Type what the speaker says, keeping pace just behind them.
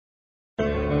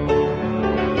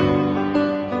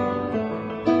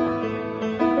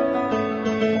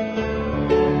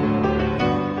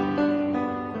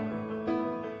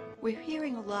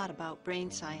about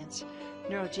brain science.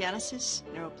 Neurogenesis,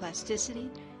 neuroplasticity,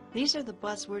 these are the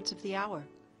buzzwords of the hour.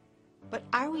 But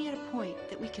are we at a point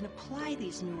that we can apply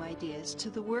these new ideas to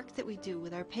the work that we do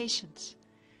with our patients?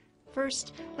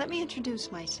 First, let me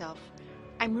introduce myself.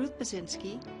 I'm Ruth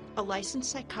Buczynski, a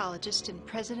licensed psychologist and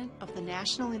president of the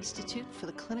National Institute for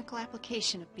the Clinical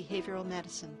Application of Behavioral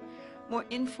Medicine, more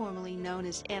informally known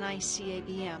as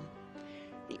NICABM.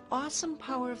 The awesome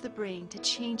power of the brain to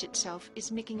change itself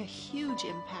is making a huge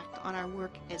impact on our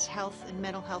work as health and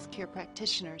mental health care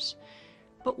practitioners.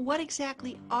 But what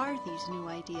exactly are these new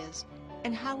ideas,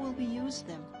 and how will we use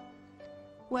them?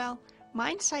 Well,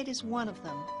 Mindsight is one of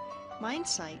them.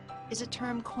 Mindsight is a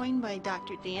term coined by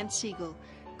Dr. Dan Siegel,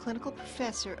 clinical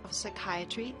professor of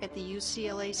psychiatry at the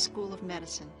UCLA School of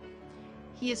Medicine.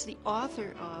 He is the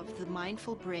author of The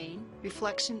Mindful Brain,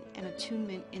 Reflection and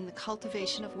Attunement in the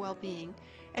Cultivation of Well-Being,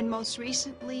 and most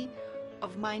recently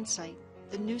of Mindsight,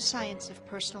 The New Science of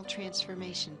Personal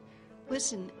Transformation.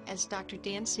 Listen as Dr.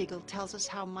 Dan Siegel tells us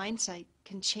how Mindsight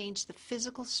can change the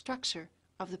physical structure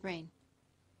of the brain.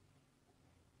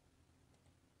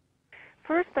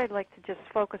 First, I'd like to just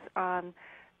focus on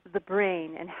the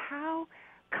brain and how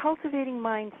cultivating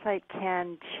Mindsight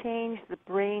can change the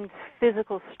brain's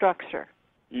physical structure.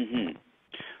 Mm-hmm.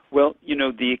 Well,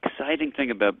 the exciting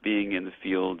thing about being in the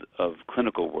field of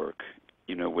clinical work,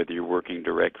 whether you're working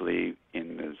directly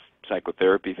in the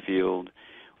psychotherapy field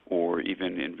or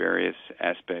even in various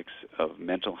aspects of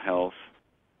mental health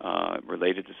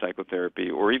related to psychotherapy,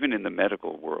 or even in the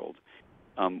medical world,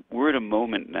 we're at a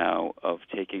moment now of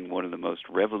taking one of the most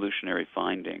revolutionary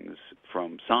findings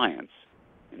from science,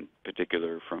 in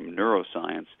particular from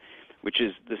neuroscience, which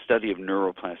is the study of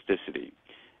neuroplasticity.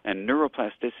 And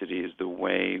neuroplasticity is the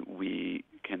way we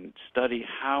can study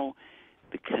how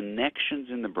the connections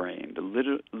in the brain,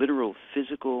 the literal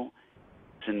physical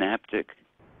synaptic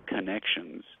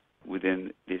connections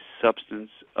within the substance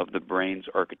of the brain's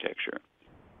architecture,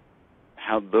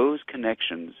 how those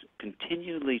connections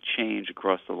continually change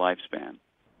across the lifespan.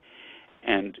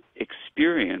 And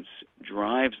experience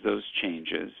drives those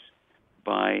changes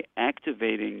by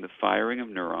activating the firing of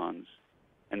neurons,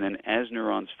 and then as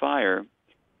neurons fire,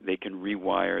 they can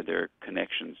rewire their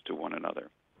connections to one another.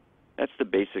 That's the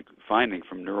basic finding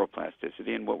from neuroplasticity,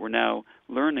 and what we're now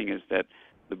learning is that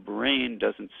the brain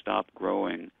doesn't stop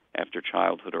growing after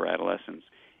childhood or adolescence.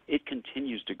 It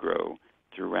continues to grow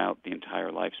throughout the entire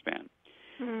lifespan.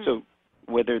 Mm-hmm. So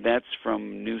whether that's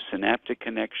from new synaptic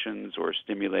connections or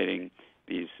stimulating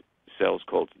these cells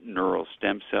called neural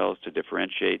stem cells to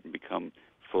differentiate and become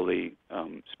fully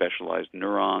specialized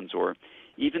neurons, or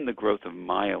even the growth of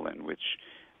myelin, which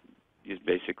is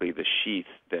basically the sheath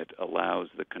that allows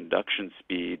the conduction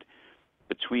speed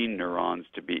between neurons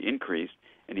to be increased,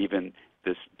 and even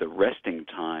the resting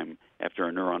time after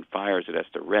a neuron fires, it has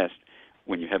to rest.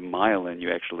 When you have myelin,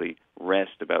 you actually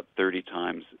rest about 30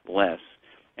 times less,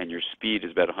 and your speed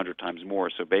is about 100 times more.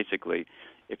 So basically,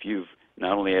 if you've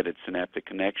not only added synaptic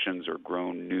connections or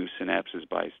grown new synapses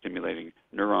by stimulating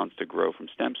neurons to grow from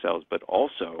stem cells, but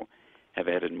also have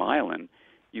added myelin,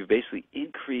 you've basically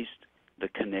increased the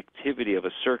connectivity of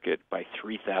a circuit by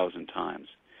 3,000 times.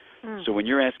 Mm. So when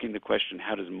you're asking the question,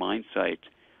 how does Mindsight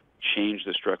change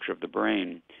the structure of the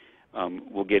brain,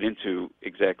 we'll get into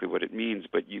exactly what it means,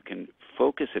 but you can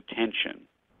focus attention,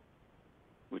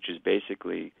 which is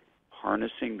basically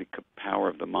harnessing the power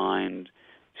of the mind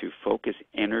to focus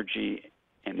energy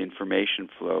and information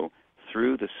flow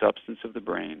through the substance of the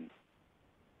brain.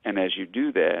 And as you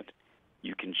do that,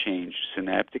 you can change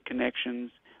synaptic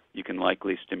connections, you can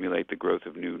likely stimulate the growth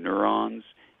of new neurons,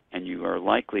 and you are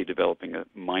likely developing a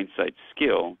Mindsight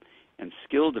skill. And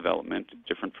skill development,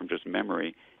 different from just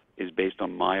memory, is based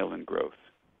on myelin growth.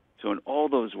 So in all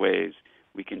those ways,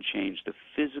 we can change the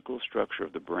physical structure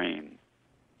of the brain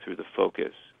through the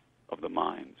focus of the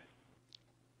mind.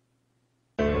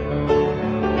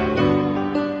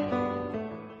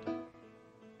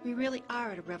 We really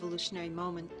are at a revolutionary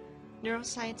moment.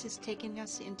 Neuroscience is taking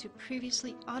us into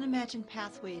previously unimagined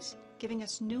pathways, giving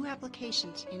us new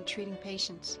applications in treating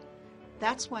patients.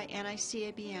 That's why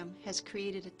NICABM has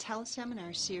created a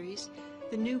teleseminar series,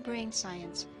 The New Brain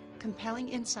Science, Compelling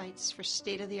Insights for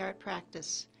State-of-the-Art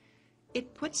Practice.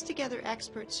 It puts together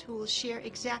experts who will share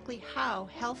exactly how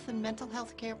health and mental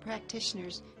health care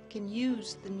practitioners can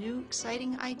use the new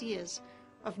exciting ideas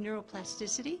of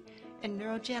neuroplasticity and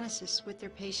neurogenesis with their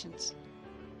patients.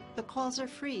 The calls are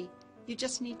free. You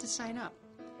just need to sign up.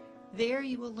 There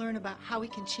you will learn about how we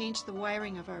can change the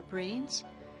wiring of our brains,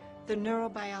 the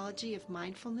neurobiology of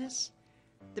mindfulness,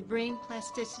 the brain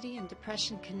plasticity and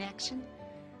depression connection,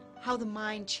 how the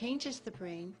mind changes the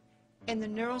brain, and the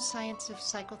neuroscience of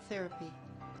psychotherapy.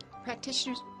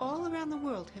 Practitioners all around the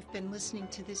world have been listening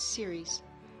to this series.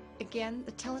 Again,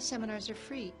 the teleseminars are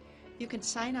free. You can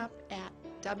sign up at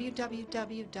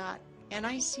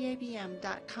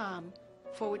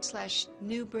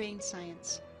www.nicabm.com/new brain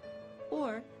science,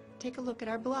 or take a look at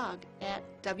our blog at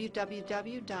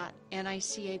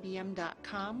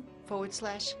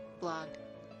www.nicabm.com/blog.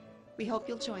 We hope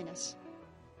you'll join us.